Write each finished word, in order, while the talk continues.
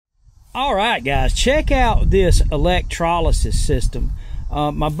All right, guys, check out this electrolysis system.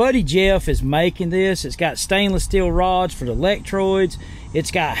 My buddy Jeff is making this. It's got stainless steel rods for the electrodes.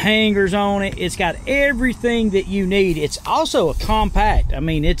 It's got hangers on it. It's got everything that you need. It's also a compact. I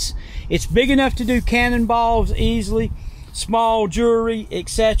mean, it's big enough to do cannonballs easily, small jewelry,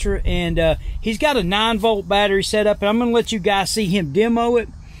 etc. And he's got a 9-volt battery set up, and I'm gonna let you guys see him demo it.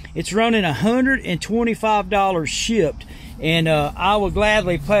 It's running $125 shipped, and I will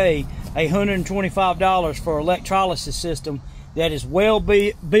gladly pay $125 for an electrolysis system that is well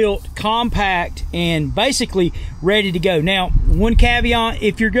built, compact, and basically ready to go. Now, one caveat: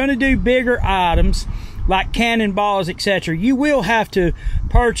 if you're going to do bigger items like cannonballs, etc., you will have to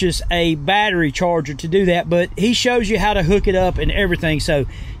purchase a battery charger to do that, but he shows you how to hook it up and everything. So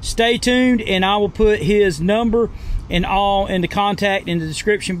stay tuned, and I will put his number and all in the contact in the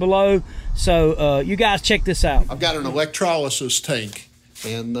description below. So you guys check this out. I've got an electrolysis tank,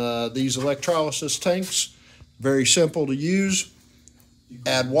 and these electrolysis tanks, very simple to use.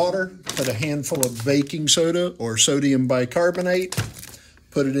 Add water, put a handful of baking soda or sodium bicarbonate,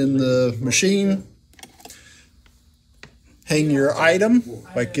 put it in the machine, hang your item,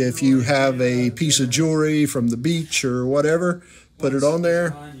 like if you have a piece of jewelry from the beach or whatever, put it on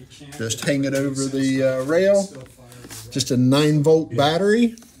there, just hang it over the rail. Just a 9-volt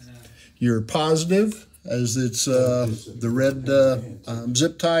battery. Your positive, as it's the red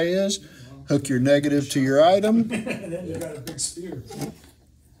zip tie is. Hook your negative to your item. Then you got a big spear.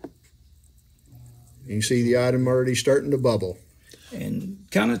 You see the item already starting to bubble. And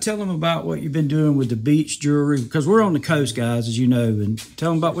kind of tell them about what you've been doing with the beach jewelry, because we're on the coast, guys, as you know, and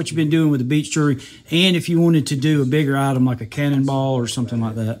tell them about what you've been doing with the beach jewelry, and if you wanted to do a bigger item like a cannonball or something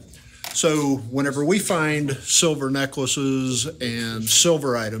like that. So whenever we find silver necklaces and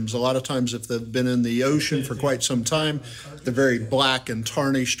silver items, a lot of times if they've been in the ocean for quite some time, they're very black and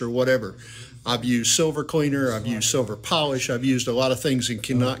tarnished or whatever. I've used silver cleaner, I've used silver polish, I've used a lot of things and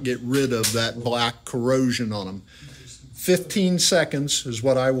cannot get rid of that black corrosion on them. 15 seconds is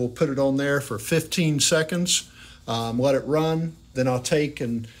what I will put it on there for 15 seconds. Let it run, then I'll take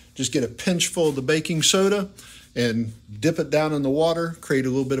and just get a pinch full of the baking soda and dip it down in the water, create a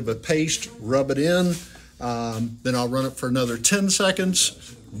little bit of a paste, rub it in. Then I'll run it for another 10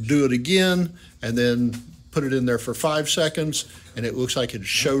 seconds, do it again, and then put it in there for 5 seconds, and it looks like it's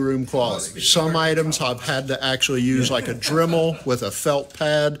showroom quality. Some items I've had to actually use like a Dremel with a felt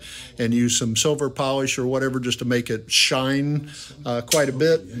pad and use some silver polish or whatever just to make it shine quite a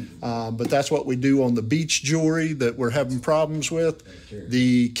bit. But that's what we do on the beach jewelry that we're having problems with.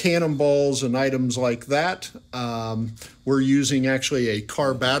 The cannonballs and items like that, we're using actually a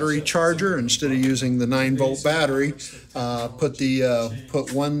car battery charger instead of using the 9-volt battery.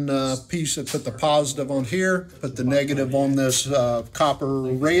 Put one piece, put the positive on here, put the negative on this copper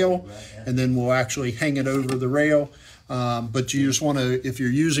rail, and then we'll actually hang it over the rail. But you just want to, if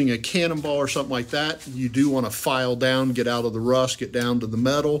you're using a cannonball or something like that, you do want to file down, get out of the rust, get down to the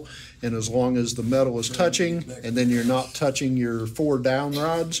metal. And as long as the metal is touching, and then you're not touching your 4 down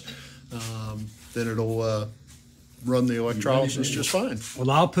rods, then it'll run the electrolysis just fine. Well,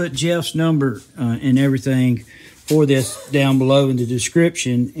 I'll put Jeff's number and everything for this down below in the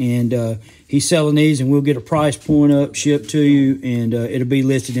description, and he's selling these, and we'll get a price point up, shipped to you, and it'll be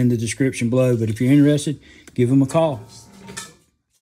listed in the description below. But if you're interested, give him a call.